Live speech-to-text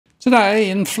Today,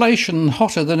 inflation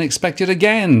hotter than expected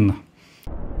again.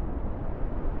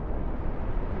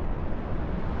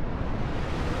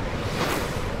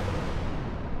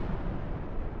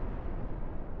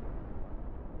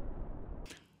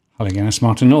 Hello again, it's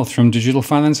Martin North from Digital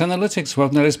Finance Analytics.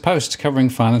 Welcome to this post covering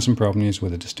finance and problem news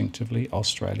with a distinctively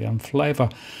Australian flavour.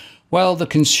 Well, the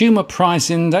Consumer Price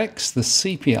Index, the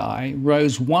CPI,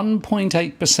 rose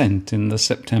 1.8% in the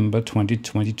September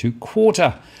 2022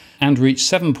 quarter and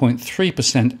reached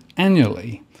 7.3%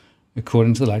 annually,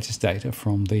 according to the latest data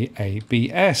from the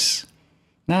ABS.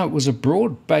 Now, it was a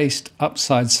broad-based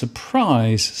upside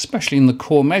surprise, especially in the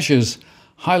core measures,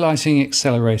 highlighting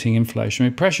accelerating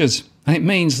inflationary pressures. And it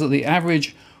means that the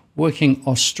average working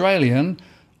Australian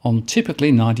on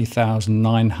typically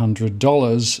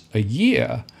 $90,900 a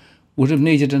year would have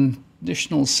needed an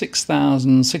additional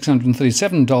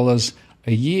 $6,637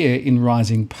 a year in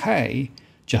rising pay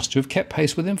just to have kept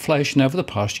pace with inflation over the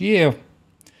past year.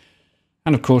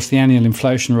 And of course, the annual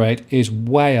inflation rate is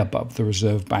way above the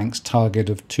Reserve Bank's target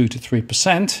of 2 to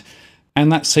 3%, and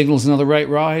that signals another rate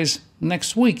rise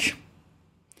next week.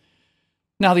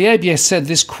 Now, the ABS said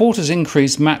this quarter's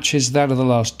increase matches that of the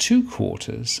last two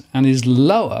quarters and is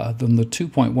lower than the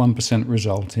 2.1%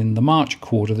 result in the March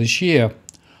quarter this year.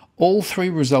 All three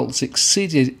results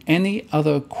exceeded any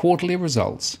other quarterly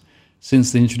results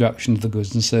since the introduction of the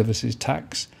goods and services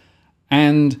tax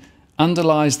and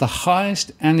underlies the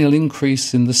highest annual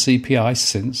increase in the CPI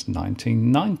since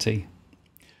 1990.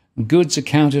 Goods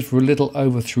accounted for a little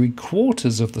over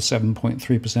 3/4 of the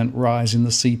 7.3% rise in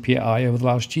the CPI over the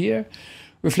last year,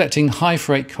 reflecting high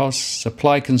freight costs,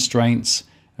 supply constraints,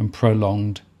 and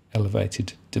prolonged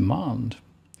elevated demand.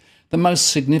 The most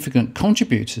significant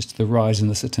contributors to the rise in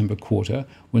the September quarter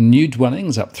were new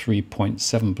dwellings up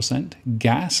 3.7%,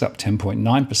 gas up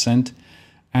 10.9%,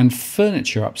 and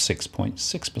furniture up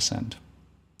 6.6%.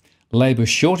 Labour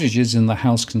shortages in the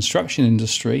house construction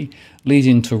industry,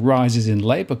 leading to rises in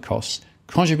labour costs,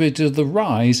 contributed to the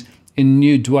rise in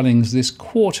new dwellings this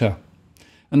quarter.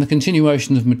 And the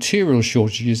continuation of material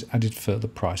shortages added further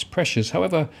price pressures.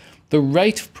 However, the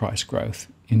rate of price growth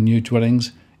in new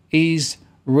dwellings eased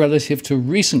relative to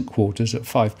recent quarters at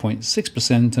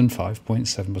 5.6% and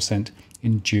 5.7%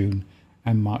 in June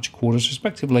and March quarters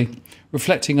respectively,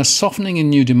 reflecting a softening in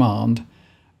new demand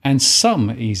and some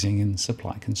easing in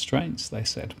supply constraints, they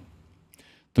said.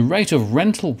 The rate of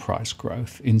rental price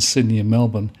growth in Sydney and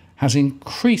Melbourne has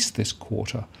increased this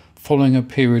quarter, following a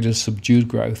period of subdued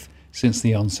growth since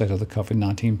the onset of the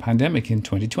COVID-19 pandemic in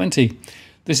 2020.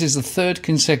 This is the third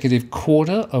consecutive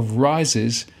quarter of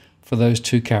rises for those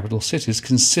two capital cities,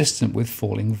 consistent with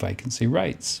falling vacancy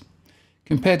rates.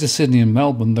 Compared to Sydney and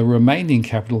Melbourne, the remaining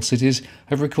capital cities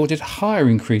have recorded higher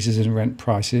increases in rent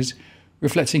prices,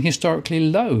 reflecting historically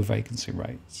low vacancy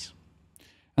rates.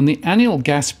 And the annual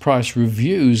gas price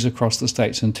reviews across the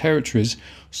states and territories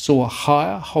saw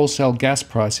higher wholesale gas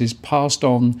prices passed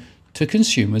on to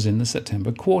consumers in the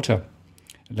September quarter.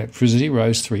 Electricity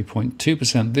rose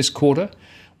 3.2% this quarter,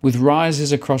 with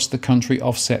rises across the country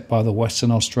offset by the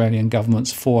Western Australian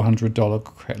government's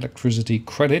 $400 electricity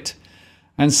credit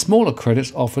and smaller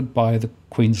credits offered by the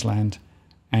Queensland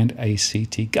and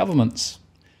ACT governments.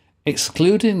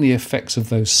 Excluding the effects of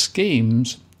those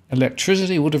schemes,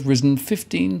 electricity would have risen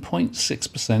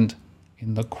 15.6%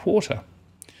 in the quarter.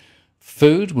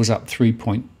 Food was up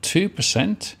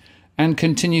 3.2% and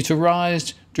continued to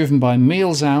rise, driven by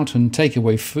meals out and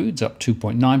takeaway foods up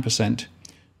 2.9%.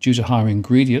 Due to higher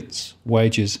ingredients,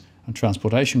 wages and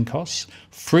transportation costs.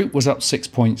 Fruit was up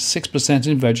 6.6%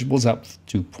 and vegetables up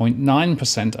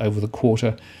 2.9% over the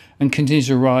quarter and continued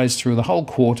to rise through the whole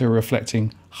quarter,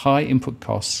 reflecting high input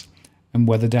costs and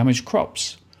weather-damaged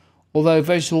crops, although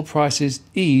vegetable prices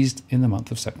eased in the month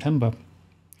of September.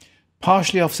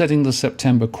 Partially offsetting the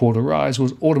September quarter rise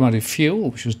was automotive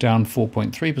fuel, which was down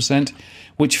 4.3%,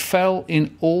 which fell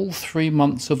in all 3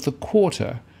 months of the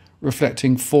quarter,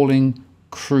 reflecting falling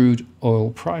crude oil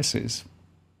prices.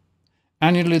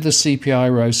 Annually, the CPI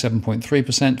rose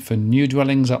 7.3% for new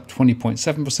dwellings, up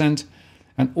 20.7%,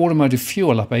 and automotive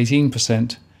fuel up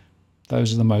 18%.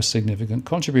 Those are the most significant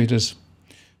contributors.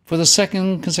 For the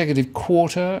second consecutive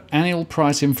quarter, annual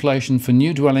price inflation for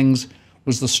new dwellings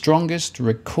was the strongest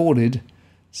recorded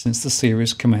since the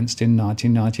series commenced in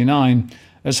 1999,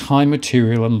 as high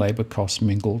material and labour costs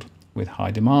mingled with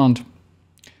high demand.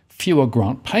 Fewer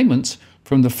grant payments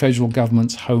from the federal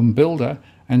government's home builder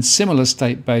and similar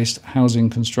state-based housing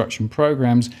construction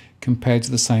programs compared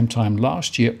to the same time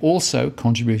last year also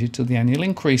contributed to the annual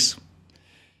increase.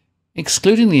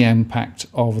 Excluding the impact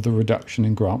of the reduction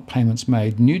in grant payments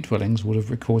made, new dwellings would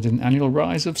have recorded an annual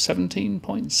rise of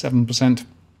 17.7%.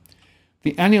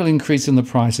 The annual increase in the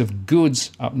price of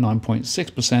goods, up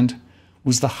 9.6%,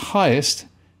 was the highest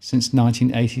since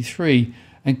 1983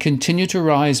 and continued to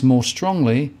rise more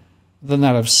strongly than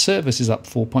that of services, up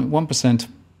 4.1%.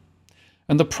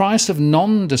 And the price of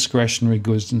non-discretionary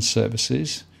goods and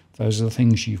services, those are the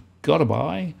things you've got to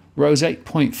buy, rose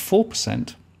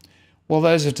 8.4%, while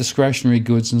those of discretionary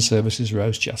goods and services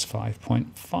rose just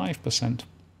 5.5%.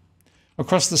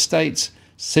 Across the states,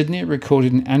 Sydney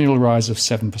recorded an annual rise of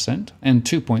 7% and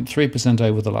 2.3%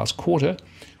 over the last quarter,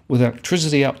 with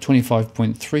electricity up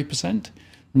 25.3%,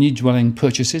 new dwelling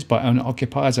purchases by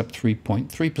owner-occupiers up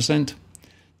 3.3%,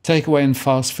 takeaway and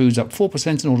fast foods up 4%,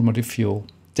 and automotive fuel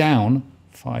down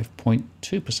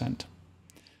 5.2%.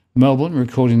 Melbourne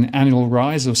recorded an annual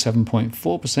rise of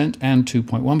 7.4% and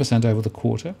 2.1% over the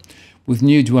quarter, with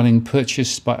new dwelling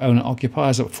purchased by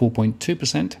owner-occupiers up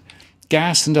 4.2%,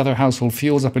 gas and other household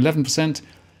fuels up 11%,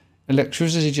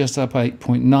 electricity just up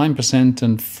 8.9%,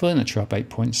 and furniture up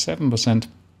 8.7%.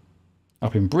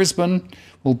 Up in Brisbane,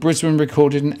 well, Brisbane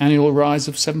recorded an annual rise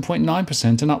of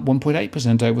 7.9% and up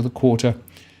 1.8% over the quarter.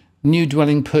 New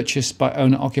dwelling purchased by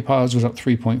owner-occupiers was up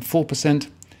 3.4%,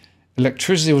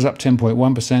 electricity was up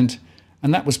 10.1%,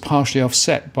 and that was partially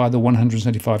offset by the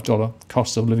 $175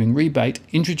 cost of living rebate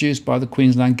introduced by the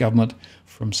Queensland Government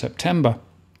from September.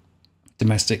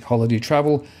 Domestic holiday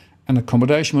travel and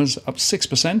accommodation was up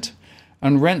 6%,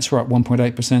 and rents were up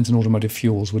 1.8%, and automotive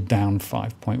fuels were down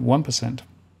 5.1%.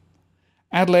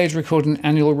 Adelaide recorded an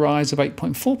annual rise of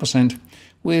 8.4%,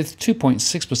 with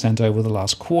 2.6% over the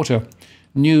last quarter.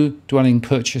 New dwelling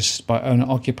purchased by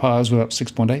owner-occupiers were up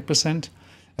 6.8%,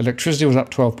 electricity was up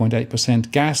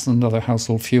 12.8%, gas and other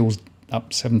household fuels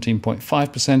up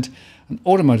 17.5%, and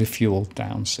automotive fuel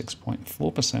down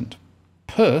 6.4%.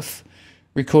 Perth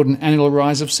recorded an annual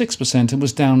rise of 6% and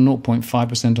was down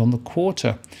 0.5% on the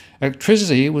quarter.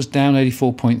 Electricity was down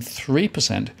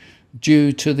 84.3%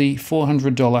 due to the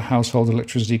 $400 household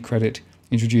electricity credit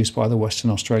introduced by the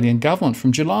Western Australian Government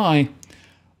from July.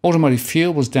 Automotive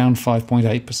fuel was down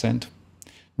 5.8%.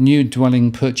 New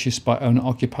dwelling purchased by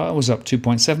owner-occupier was up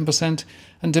 2.7%,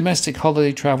 and domestic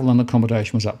holiday travel and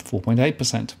accommodation was up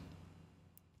 4.8%.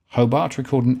 Hobart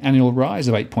recorded an annual rise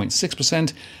of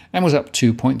 8.6% and was up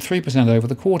 2.3% over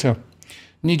the quarter.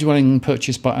 New dwelling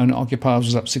purchased by owner-occupiers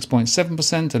was up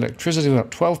 6.7%, electricity was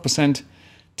up 12%,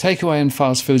 takeaway and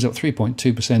fast foods up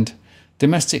 3.2%,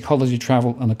 domestic holiday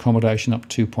travel and accommodation up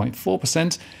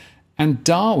 2.4%, and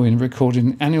Darwin recorded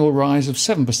an annual rise of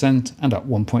 7% and up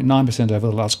 1.9% over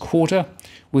the last quarter,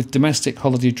 with domestic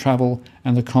holiday travel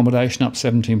and accommodation up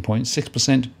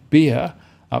 17.6%, beer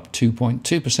up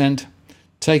 2.2%,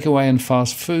 takeaway and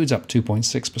fast foods up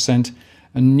 2.6%,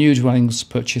 and new dwellings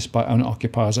purchased by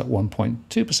owner-occupiers up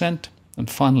 1.2%. And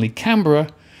finally, Canberra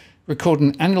recorded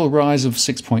an annual rise of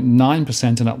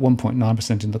 6.9% and up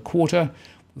 1.9% in the quarter,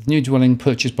 with new dwelling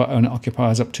purchased by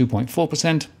owner-occupiers up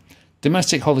 2.4%,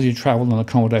 domestic holiday travel and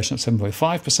accommodation up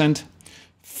 7.5%,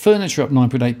 furniture up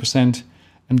 9.8%,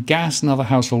 and gas and other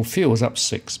household fuels up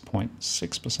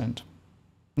 6.6%.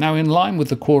 Now, in line with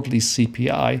the quarterly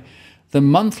CPI, the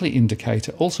monthly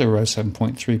indicator also rose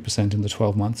 7.3% in the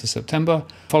 12 months of September,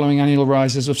 following annual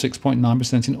rises of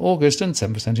 6.9% in August and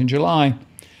 7% in July.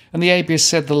 And the ABS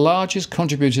said the largest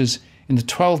contributors in the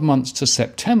 12 months to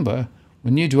September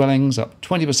were new dwellings up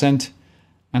 20%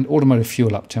 and automotive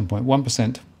fuel up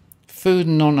 10.1%. Food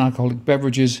and non-alcoholic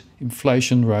beverages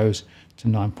inflation rose to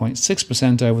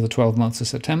 9.6% over the 12 months of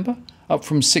September, up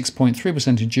from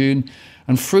 6.3% in June,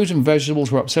 and fruit and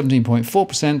vegetables were up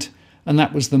 17.4%, and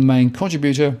that was the main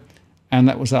contributor, and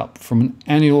that was up from an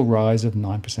annual rise of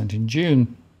 9% in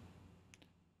June.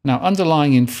 Now,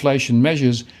 underlying inflation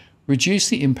measures reduce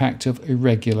the impact of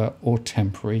irregular or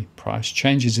temporary price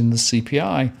changes in the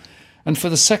CPI, and for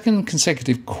the second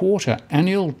consecutive quarter,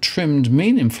 annual trimmed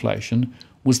mean inflation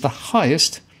was the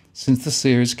highest since the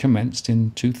series commenced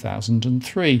in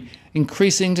 2003,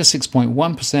 increasing to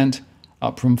 6.1%,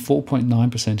 up from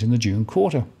 4.9% in the June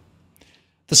quarter.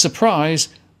 The surprise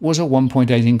was a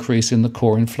 1.8% increase in the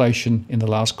core inflation in the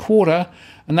last quarter,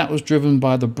 and that was driven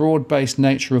by the broad-based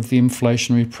nature of the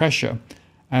inflationary pressure,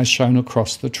 as shown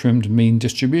across the trimmed mean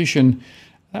distribution.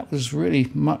 That was really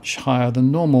much higher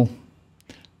than normal.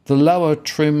 The lower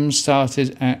trim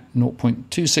started at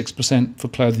 0.26% for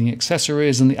clothing and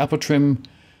accessories, and the upper trim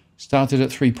started at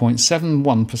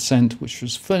 3.71%, which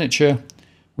was furniture,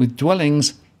 with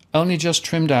dwellings only just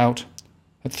trimmed out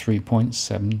at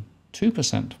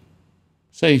 3.72%.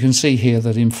 So you can see here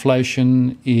that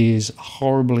inflation is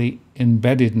horribly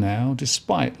embedded now,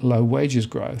 despite low wages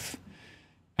growth.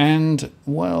 And,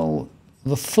 well,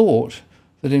 the thought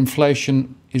that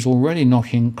inflation is already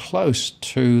knocking close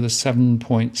to the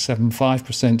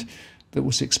 7.75% that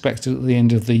was expected at the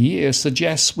end of the year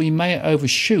suggests we may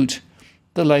overshoot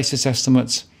the latest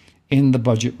estimates in the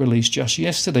budget released just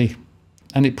yesterday.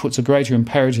 And it puts a greater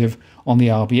imperative on the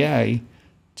RBA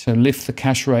to lift the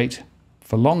cash rate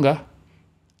for longer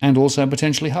and also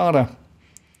potentially harder.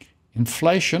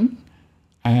 Inflation,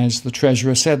 as the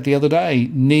Treasurer said the other day,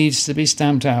 needs to be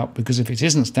stamped out, because if it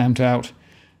isn't stamped out,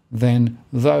 then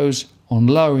those on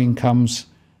lower incomes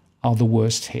are the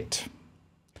worst hit.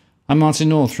 I'm Martin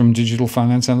North from Digital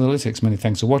Finance Analytics. Many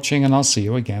thanks for watching, and I'll see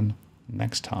you again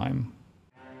next time.